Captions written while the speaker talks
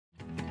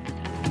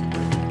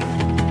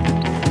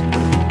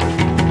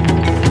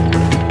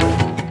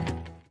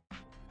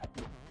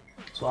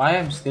So I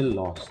am still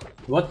lost.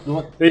 What?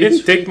 They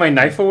didn't take my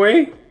knife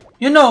away?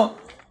 You know,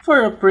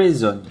 for a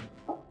prison.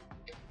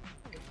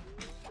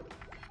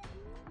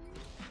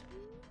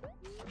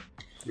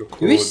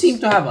 We seem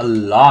to have a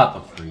lot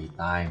of free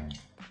time.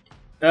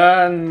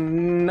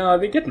 No,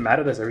 they get mad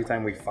at us every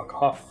time we fuck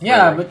off.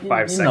 Yeah, like but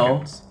 5 you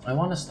seconds. know, I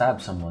want to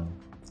stab someone.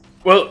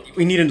 Well,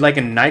 we needed like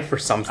a knife or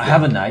something. I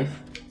have a knife.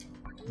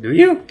 Do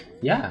you?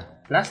 Yeah,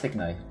 plastic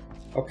knife.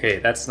 Okay,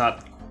 that's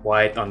not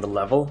quite on the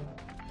level.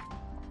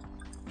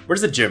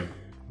 Where's the gym?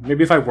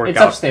 Maybe if I work It's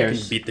out, upstairs.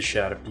 I can beat the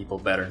shit out of people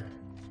better.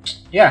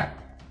 Yeah,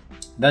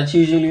 that's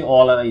usually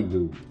all I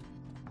do.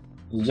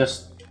 You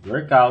just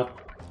work out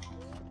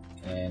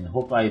and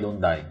hope I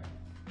don't die.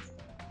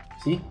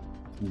 See?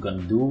 I'm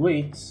gonna do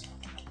weights.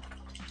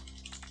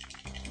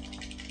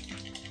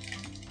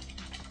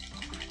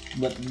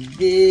 But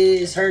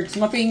this hurts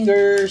my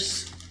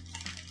fingers.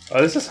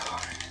 Oh, this is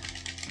hard.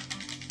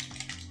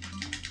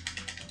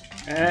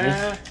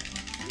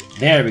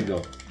 There we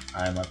go.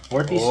 I'm at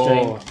 40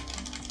 strength.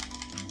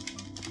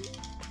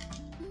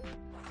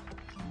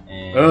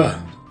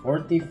 And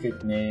 40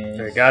 fitness.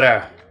 I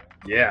gotta...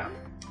 Yeah.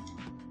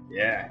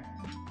 Yeah.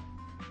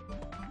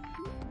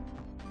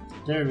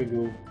 There we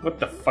go. What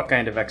the fuck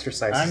kind of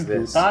exercise I'm is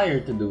this? too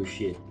tired to do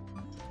shit.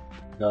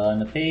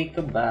 Gonna take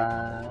a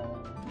bath.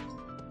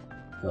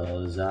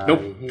 Cause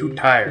Nope, I too hate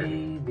tired.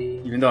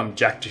 bathing. Even though I'm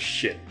jacked to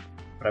shit.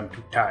 But I'm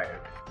too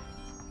tired.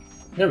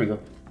 There we go.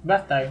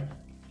 Bath time.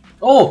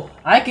 Oh!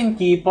 I can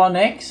keep on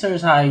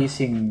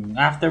exercising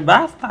after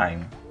bath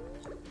time.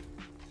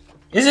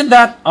 Isn't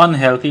that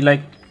unhealthy?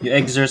 Like, you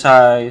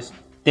exercise,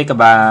 take a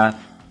bath,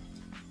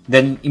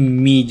 then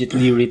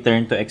immediately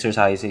return to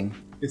exercising.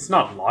 It's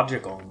not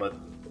logical, but...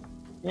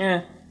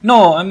 Yeah.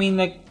 No, I mean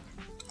like...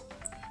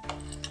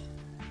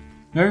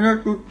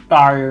 You're too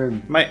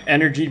tired. My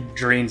energy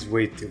drains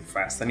way too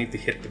fast. I need to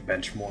hit the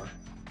bench more.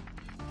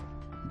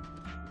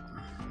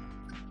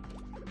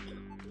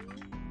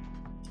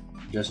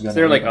 Just Is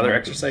there like other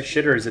exercise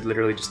shit, or is it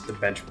literally just the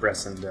bench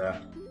press and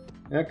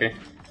Okay.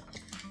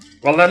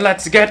 Well then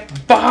let's get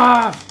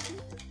buff!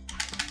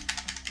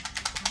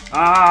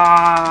 I'm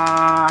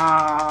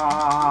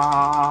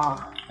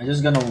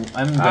gonna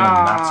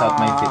max out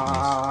my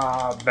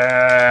fitness.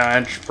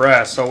 Bench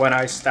press, so when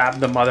I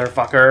stab the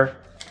motherfucker...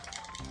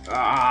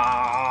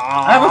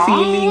 I have a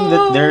feeling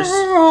that there's...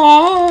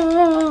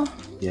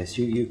 Yes,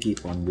 you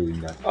keep on doing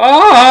that.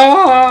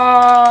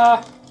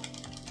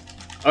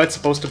 Oh, it's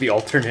supposed to be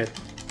alternate.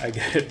 I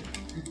get it.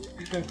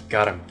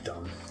 God, I'm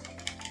dumb.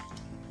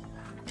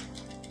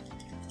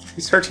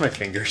 This hurts my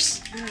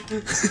fingers.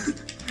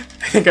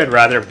 I think I'd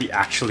rather be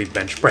actually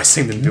bench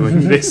pressing than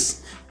doing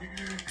this.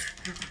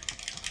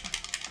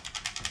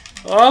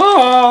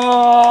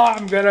 Oh,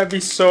 I'm gonna be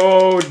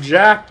so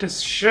jacked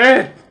as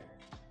shit.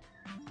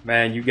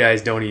 Man, you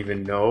guys don't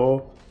even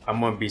know.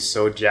 I'm gonna be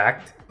so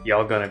jacked.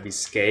 Y'all gonna be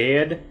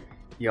scared.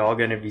 Y'all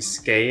gonna be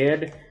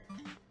scared.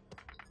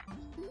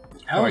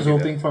 I was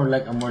hoping for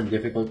like a more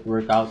difficult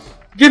workout.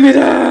 Give me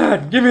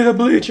that! Give me the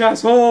bleach,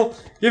 asshole!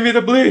 Give me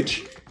the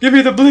bleach! Give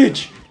me the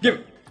bleach!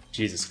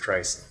 Jesus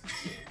Christ.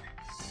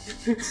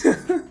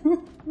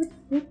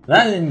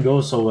 That didn't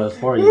go so well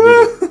for you,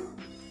 did it?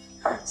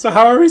 So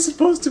how are we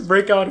supposed to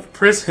break out of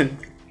prison?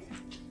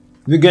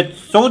 You get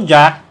so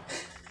jacked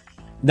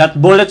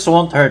that bullets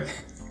won't hurt.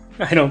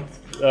 I don't...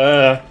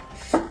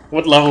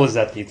 what level is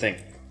that, do you think?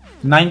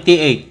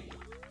 98.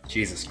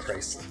 Jesus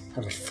Christ.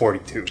 I'm at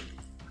 42.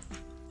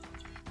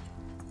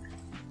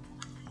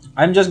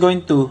 I'm just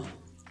going to...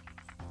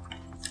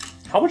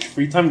 How much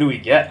free time do we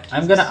get?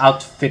 I'm gonna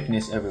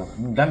out-fitness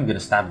everyone. I'm gonna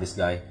stab this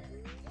guy.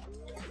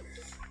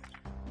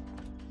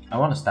 I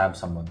wanna stab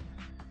someone.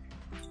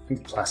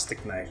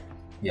 Plastic knife.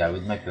 Yeah,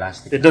 with my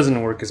plastic. It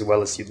doesn't work as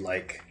well as you'd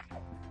like.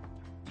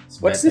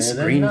 What's this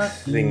green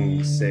thing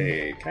nothing.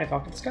 say? Can I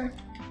talk to this guy?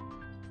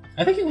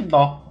 I think you can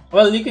talk.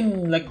 Well, you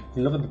can like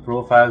look at the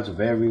profiles of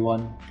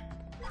everyone.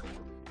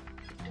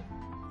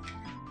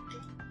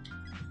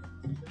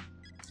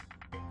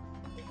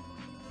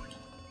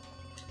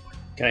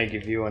 Can I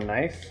give you a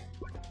knife?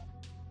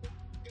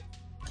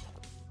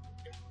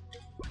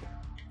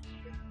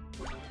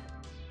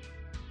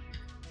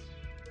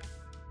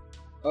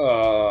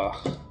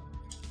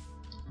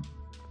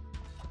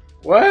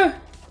 What?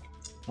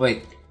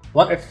 Wait,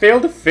 what? I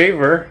failed a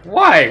favor.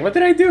 Why? What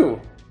did I do?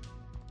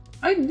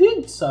 I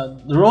did,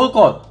 son. The roll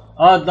call.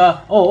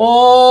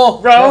 Oh.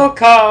 Roll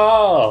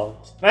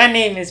call. My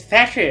name is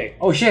Patrick.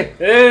 Oh shit.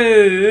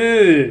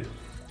 And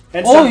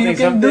Oh, you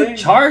can do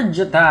charge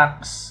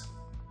attacks.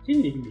 You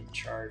need me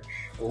charge.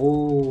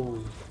 Oh.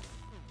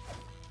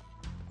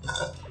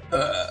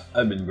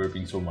 I've been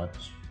burping so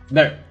much.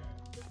 There.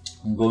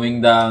 I'm going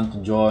down to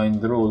join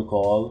the roll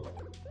call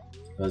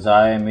because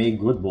I am a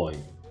good boy.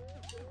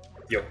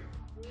 Yo.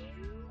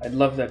 I'd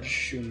love that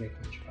shoemaking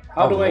job.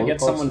 How do I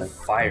get someone like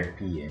fired?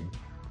 PM.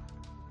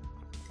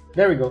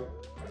 There we go.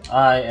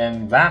 I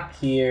am back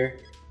here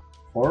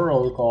for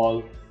roll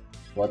call.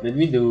 What did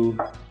we do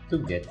to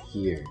get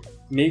here?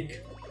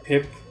 Make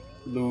Pip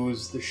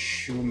lose the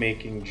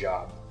shoemaking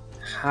job.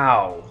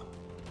 How?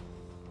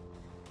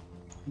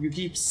 You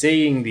keep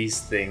saying these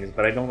things,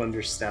 but I don't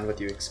understand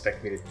what you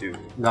expect me to do.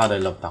 God, I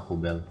love Taco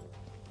Bell.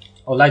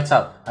 Oh, lights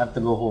out. I have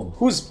to go home.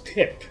 Who's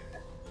Pip?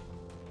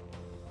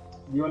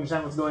 Do you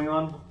understand what's going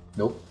on?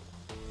 Nope.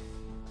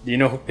 Do you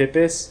know who Pip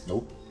is?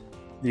 Nope.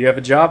 Do you have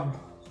a job?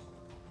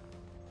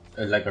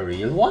 Like a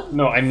real one?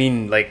 No, I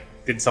mean, like,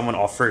 did someone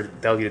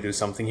tell you to do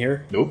something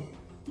here? Nope.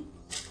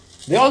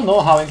 They all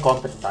know how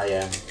incompetent I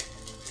am.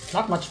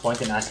 Not much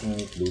point in asking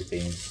me to do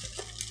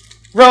things.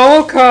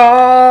 Roll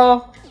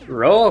call!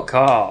 Roll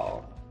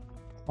call.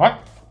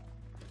 What?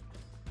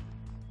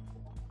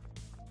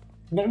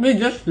 They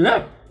just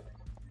left.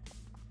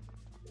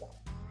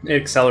 It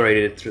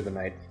accelerated it through the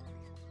night.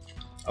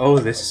 Oh,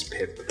 this is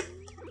Pip.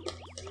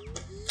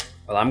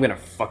 Well, I'm gonna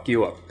fuck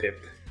you up,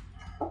 Pip.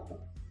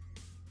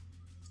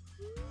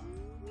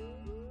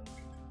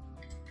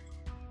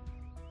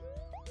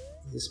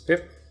 Is this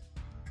Pip?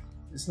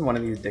 Isn't one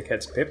of these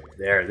dickheads Pip?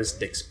 There, this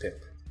dick's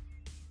Pip.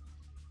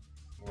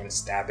 I'm gonna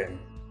stab him.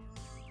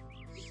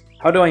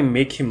 How do I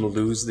make him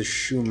lose the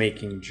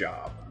shoemaking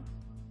job?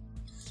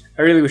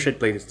 I really wish I'd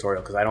played the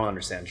tutorial because I don't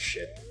understand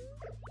shit.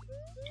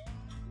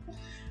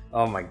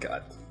 Oh my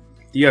god.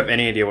 Do you have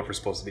any idea what we're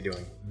supposed to be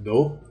doing?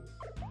 No.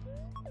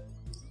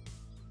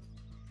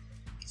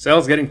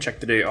 Cells getting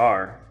checked today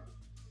are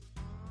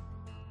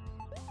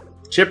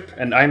Chip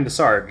and I'm the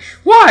Sarge.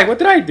 Why? What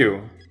did I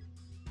do?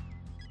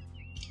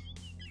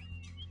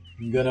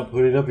 I'm gonna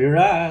put it up your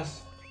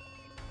ass.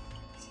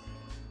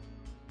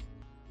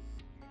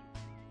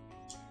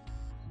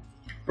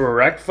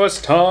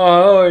 Breakfast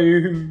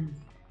time!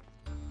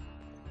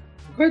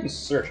 Go ahead and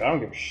search, I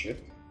don't give a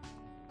shit.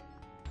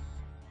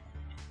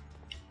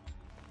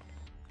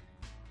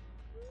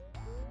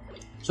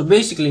 So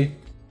basically,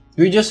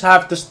 we just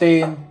have to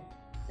stay in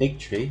take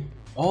tray.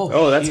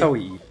 Oh, that's shit. how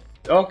we eat.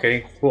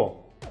 Okay, cool.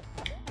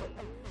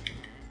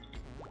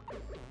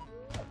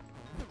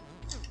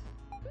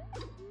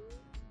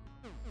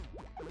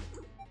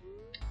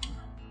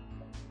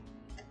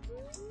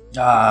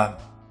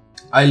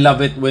 I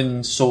love it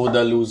when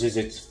soda loses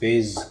its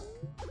fizz.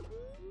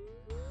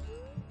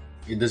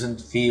 It doesn't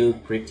feel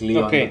prickly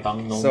on the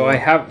tongue no so more.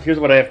 here's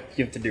what I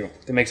have to do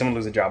to make someone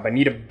lose a job. I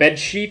need a bed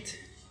sheet.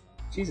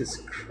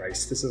 Jesus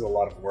Christ, this is a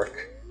lot of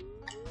work.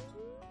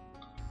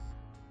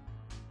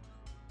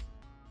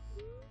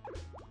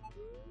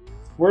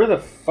 Where the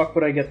fuck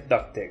would I get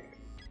duct tape?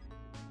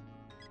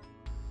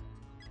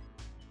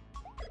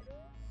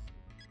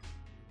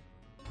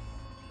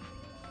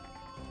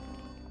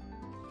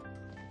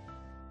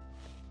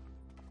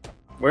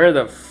 Where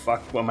the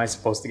fuck am I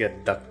supposed to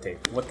get duct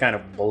tape? What kind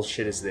of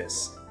bullshit is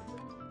this?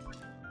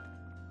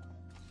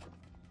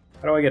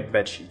 How do I get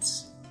bed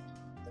sheets?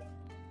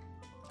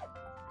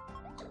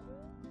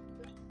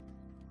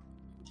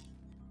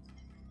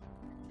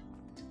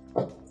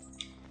 Wait.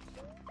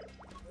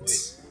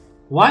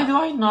 Why do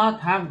I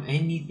not have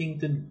anything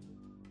to...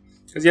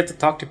 Because you have to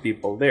talk to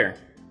people there.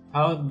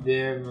 How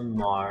dare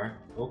Mar...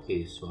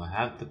 Okay, so I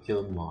have to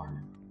kill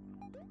Mar.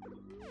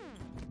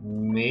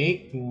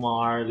 Make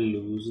Mar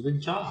lose the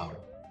job.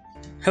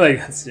 Like,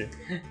 that's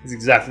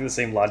exactly the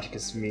same logic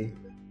as me.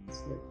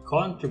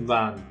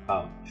 Contraband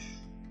pouch.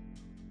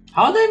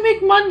 How do I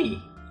make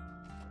money?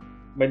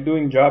 By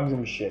doing jobs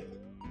and shit.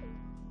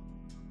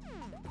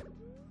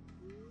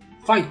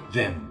 Fight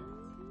them.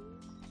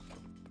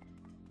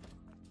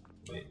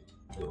 Wait,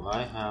 do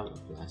I have a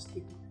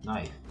plastic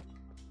knife?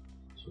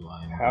 So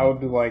I'm How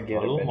do I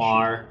get follow a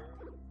Mar,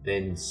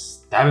 then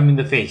stab him in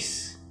the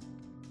face.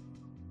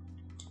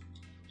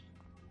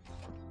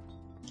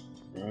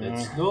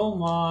 Let's go,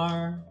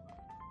 Mar.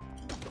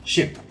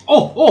 Shit.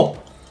 Oh!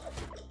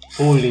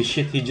 Holy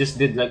shit, he just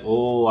did like,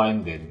 oh,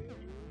 I'm dead.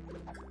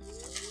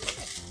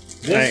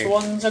 This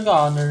one's a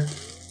goner.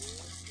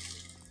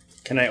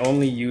 Can I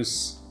only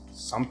use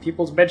some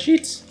people's bed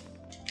sheets?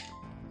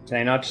 Can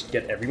I not just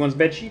get everyone's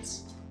bed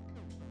sheets?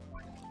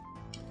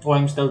 Oh,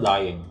 I'm still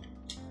dying.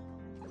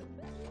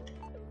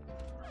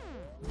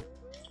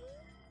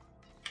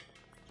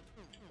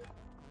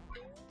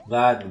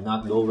 That did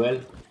not go well.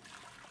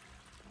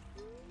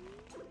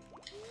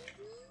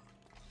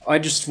 I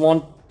just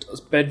want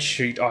a bed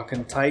sheet I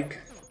can take.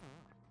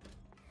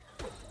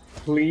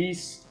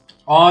 Please?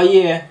 Oh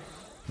yeah,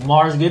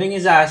 Mar's getting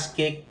his ass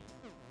kicked.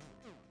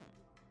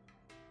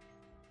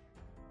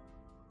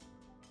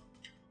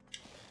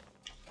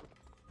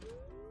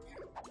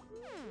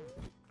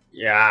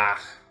 Yeah.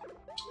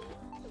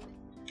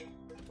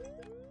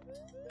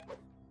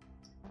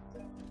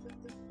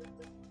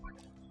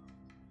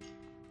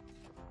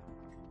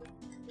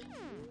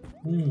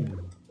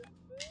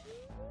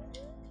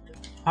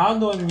 How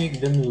do I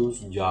make them lose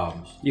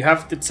jobs? You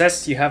have to, it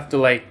says you have to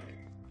like,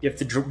 you have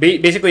to,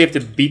 basically you have to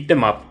beat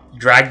them up,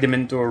 drag them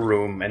into a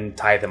room and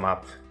tie them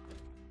up.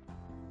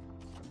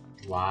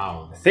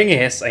 Wow. The thing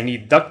is, I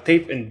need duct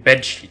tape and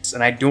bed sheets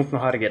and I don't know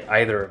how to get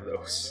either of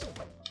those.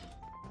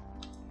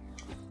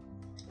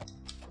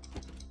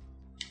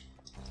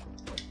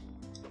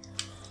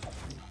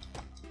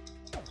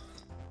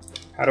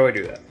 How do I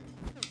do that?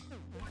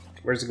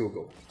 Where's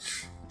Google?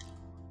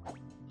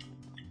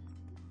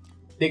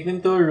 Take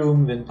them to a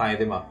room, then tie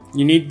them up.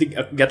 You need to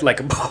get like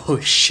a...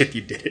 Holy shit,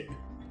 you did it.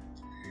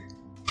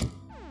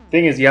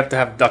 Thing is, you have to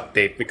have duct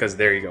tape because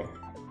there you go.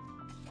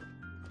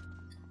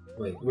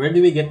 Wait, where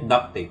do we get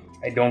duct tape?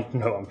 I don't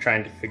know. I'm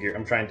trying to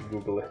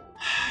Google it.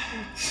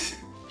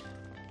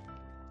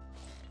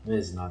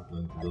 This is not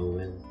going to go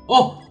well.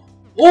 Oh!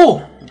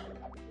 Oh!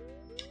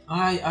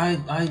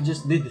 I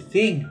just did the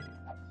thing.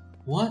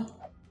 What?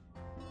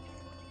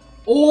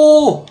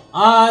 Oh!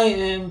 I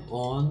am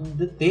on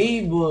the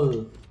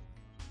table.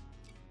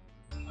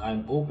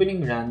 I'm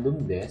opening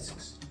random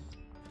desks.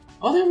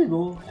 Oh, there we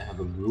go. I have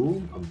a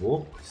broom, a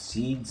book,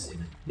 seeds, and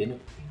a tin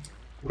of paint.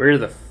 Where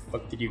the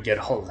fuck did you get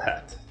all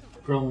that?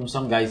 From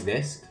some guy's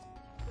desk.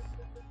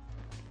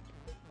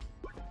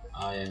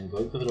 I am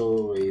going to throw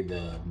away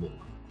the book.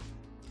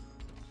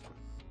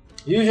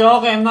 Usual,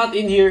 okay, I'm not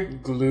in here.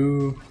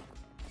 Glue.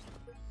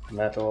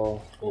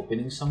 Metal.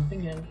 Opening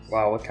something else.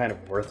 Wow, what kind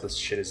of worthless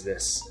shit is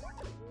this?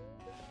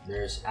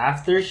 There's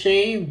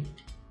aftershave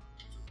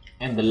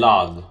and the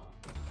log.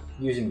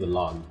 Using the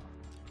log.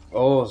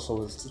 Oh, so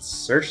let's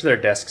search their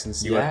desks and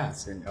see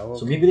what's in. Oh, okay.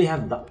 So maybe they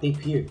have duct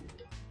tape here.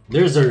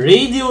 There's a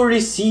radio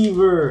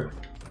receiver.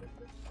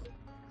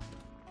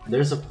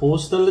 There's a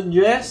postal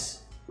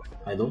address.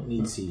 I don't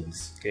need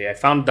seeds. Okay, I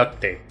found duct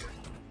tape.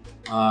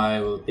 I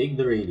will take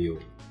the radio.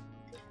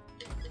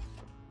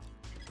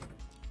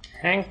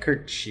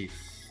 Handkerchief.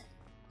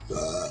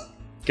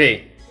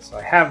 Okay, so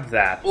I have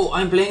that. Oh,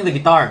 I'm playing the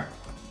guitar.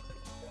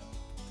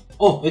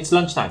 Oh, it's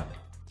lunchtime.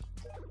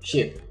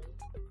 Shit.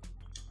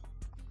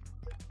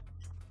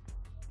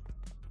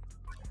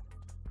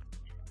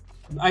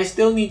 I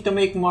still need to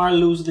make Mar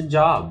lose the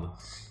job.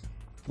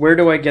 Where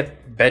do I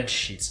get bed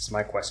sheets is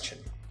my question.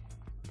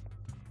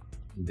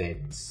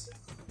 Beds.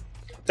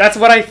 That's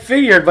what I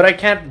figured, but I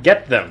can't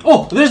get them.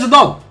 Oh, there's a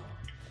dog!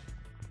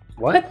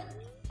 What?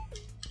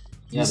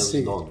 Yeah, there's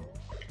a dog.